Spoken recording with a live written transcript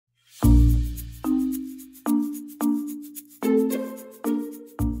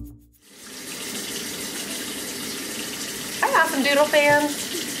Doodle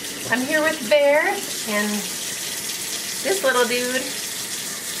fans. I'm here with Bear, and this little dude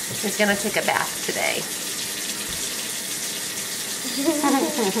is gonna take a bath today.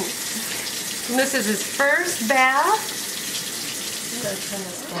 And this is his first bath. I'm gonna turn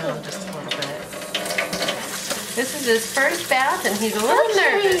this down just a little bit. This is his first bath, and he's a little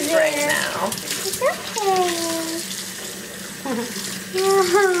nervous right now. It's okay.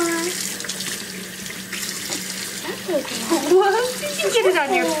 What? Did you get it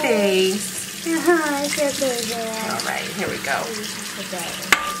on your face? It's okay, Bear. All right, here we go. It's okay,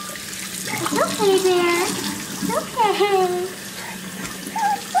 Bear. It's okay.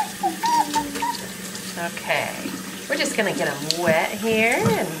 Okay, we're just gonna get him wet here.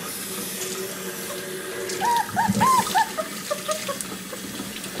 And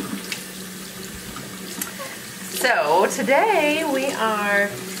so today we are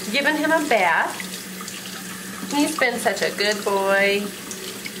giving him a bath. He's been such a good boy.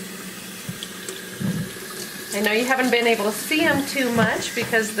 I know you haven't been able to see him too much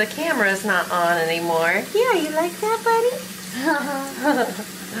because the camera is not on anymore. Yeah, you like that, buddy?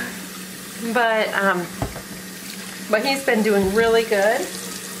 But he's been doing really good.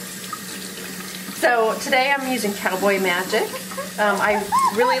 So today I'm using Cowboy Magic. I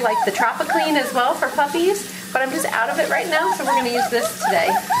really like the Tropiclean as well for puppies, but I'm just out of it right now, so we're going to use this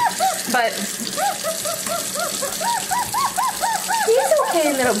today. But he's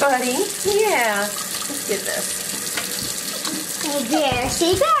okay, little buddy. Yeah. Let's get this. Hey, Bear,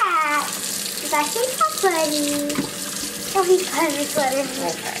 say that. That's your top buddy. Oh, he's kind of sweater.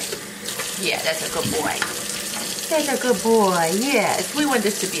 Okay. Yeah, that's a good boy. That's a good boy. Yes, we want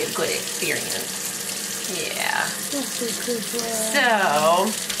this to be a good experience. Yeah. That's a good boy. So,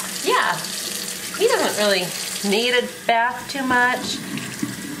 yeah, he doesn't really need a bath too much,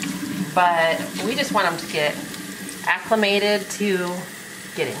 but we just want him to get acclimated to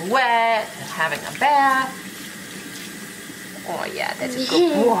getting wet and having a bath. Oh yeah, that's a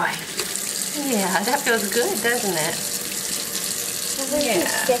good boy. Yeah, that feels good, doesn't it?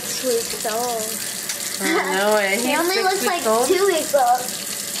 He's 6 weeks old. I know it. He only looks like 2 weeks old.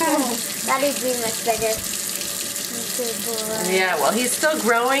 That'd be much better. Good boy. Yeah, well, he's still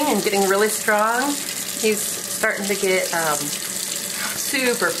growing and getting really strong. He's starting to get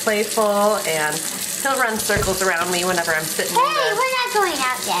super playful, and he'll run circles around me whenever I'm sitting. Hey, we're not going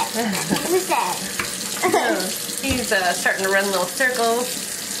out yet. Who's that? He's starting to run little circles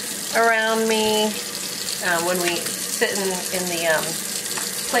around me when we sit in the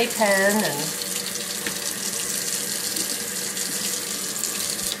playpen and.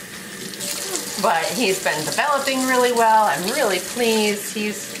 But he's been developing really well. I'm really pleased.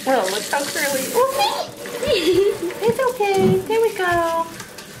 Oh, look how curly. It's okay. There we go.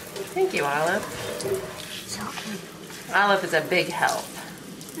 Thank you, Olive. It's okay. Olive is a big help.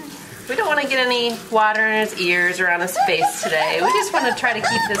 We don't want to get any water in his ears or on his face today. We just want to try to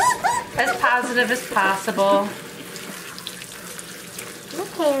keep this as positive as possible.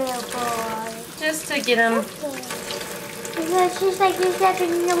 Okay, little boy. Just to get him. It's just like you're stepping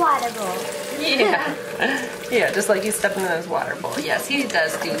in the water bowl. Yeah. Yeah, just like he's stepping in his water bowl. Yes, he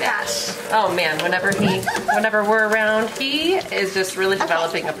does do that. Oh man, whenever we're around, he is just really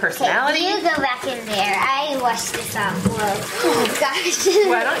developing a personality. Okay, you go back in there. I washed this off. Whoa. Oh gosh.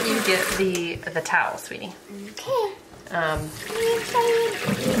 Why don't you get the towel, sweetie? Okay.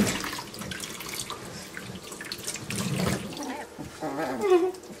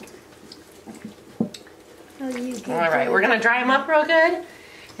 All right, we're gonna dry him up real good,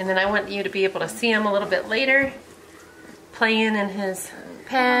 and then I want you to be able to see him a little bit later, playing in his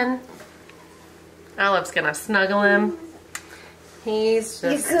pen. Olive's gonna snuggle him. He's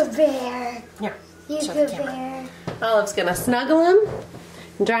just. You good bear. Yeah. You show good the camera. bear. Olive's gonna snuggle him,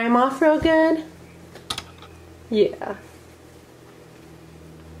 and dry him off real good. Yeah.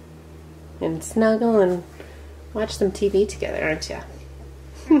 And snuggle and watch some TV together, aren't you?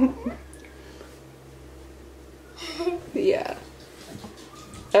 Yeah.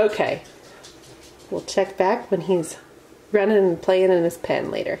 Okay. We'll check back when he's running and playing in his pen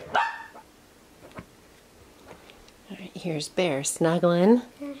later. Alright, here's Bear snuggling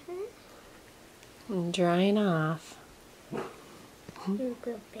and drying off. You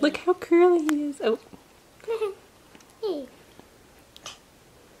good bear. Look how curly he is. Oh. Hey.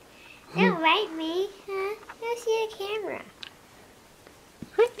 Don't bite me, huh? Don't see the camera.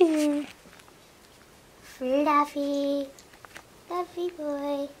 Hi there. Fluffy. Fluffy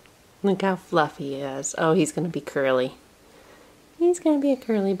boy. Look how fluffy he is. Oh, he's going to be curly. He's going to be a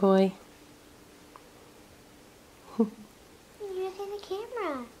curly boy. You look at the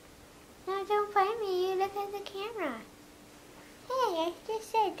camera. No, don't bite me. You look at the camera. I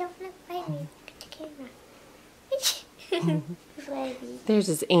just said don't look at me. Look at the camera. Baby. There's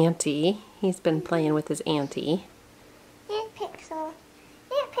his auntie. He's been playing with his auntie. Aunt Pixel.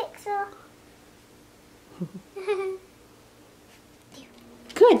 Aunt Pixel.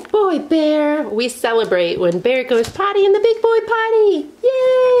 Good boy, Bear. We celebrate when Bear goes potty in the big boy potty.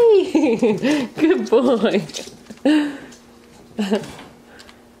 Yay! Good boy.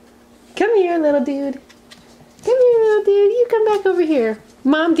 Come here, little dude. Come here, little dude. You come back over here.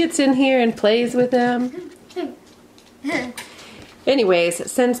 Mom gets in here and plays with him.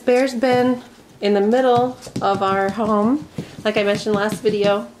 Anyways, since Bear's been in the middle of our home, like I mentioned last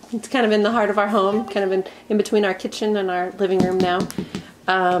video, it's kind of in the heart of our home, kind of in between our kitchen and our living room now.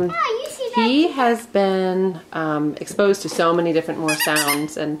 He has been exposed to so many different more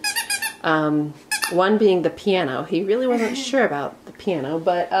sounds, and one being the piano. He really wasn't sure about the piano,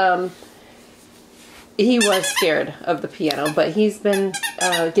 but he was scared of the piano, but he's been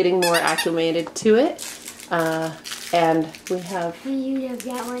getting more acclimated to it. And we have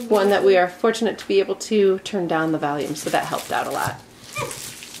one that we are fortunate to be able to turn down the volume, so that helped out a lot.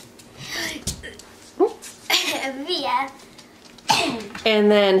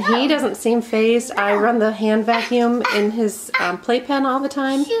 And then he doesn't seem phased. I run the hand vacuum in his playpen all the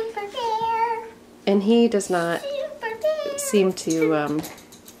time, and he does not seem to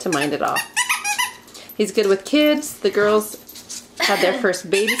mind at all. He's good with kids. The girls had their first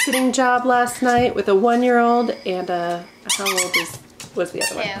babysitting job last night with a 1-year-old and how old was the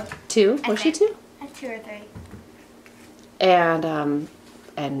other one? 2. Was she 2? 2 or 3. And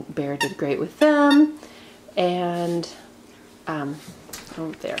Bear did great with them. And oh,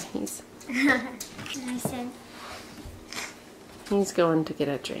 there he's going to get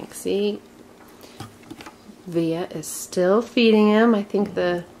a drink. See, Via is still feeding him. I think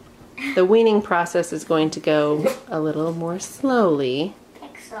the weaning process is going to go a little more slowly.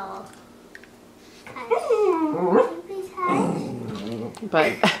 Pixel.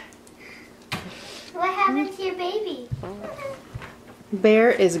 But what happened to your baby?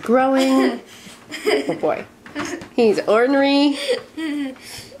 Bear is growing. Oh boy. He's ornery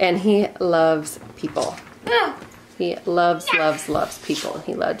and he loves people. He loves people.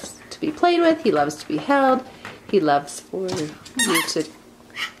 He loves to be played with. He loves to be held. He loves for you to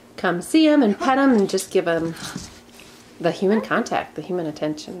come see him and pet him and just give him the human contact, the human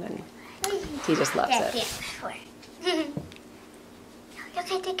attention, and he just loves it.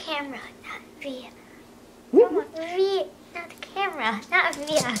 Look at the camera, not Via. Via, not the camera, not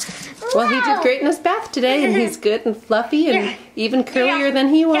Via. Well, he did great in his bath today, and he's good and fluffy and even curlier than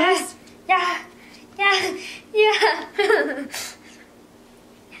he was. Yeah.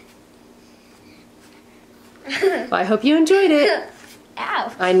 Well, I hope you enjoyed it.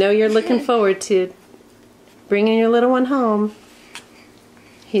 Ow. I know you're looking forward to bringing your little one home.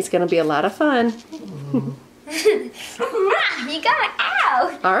 He's going to be a lot of fun. You got it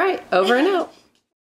out. All right, over and out.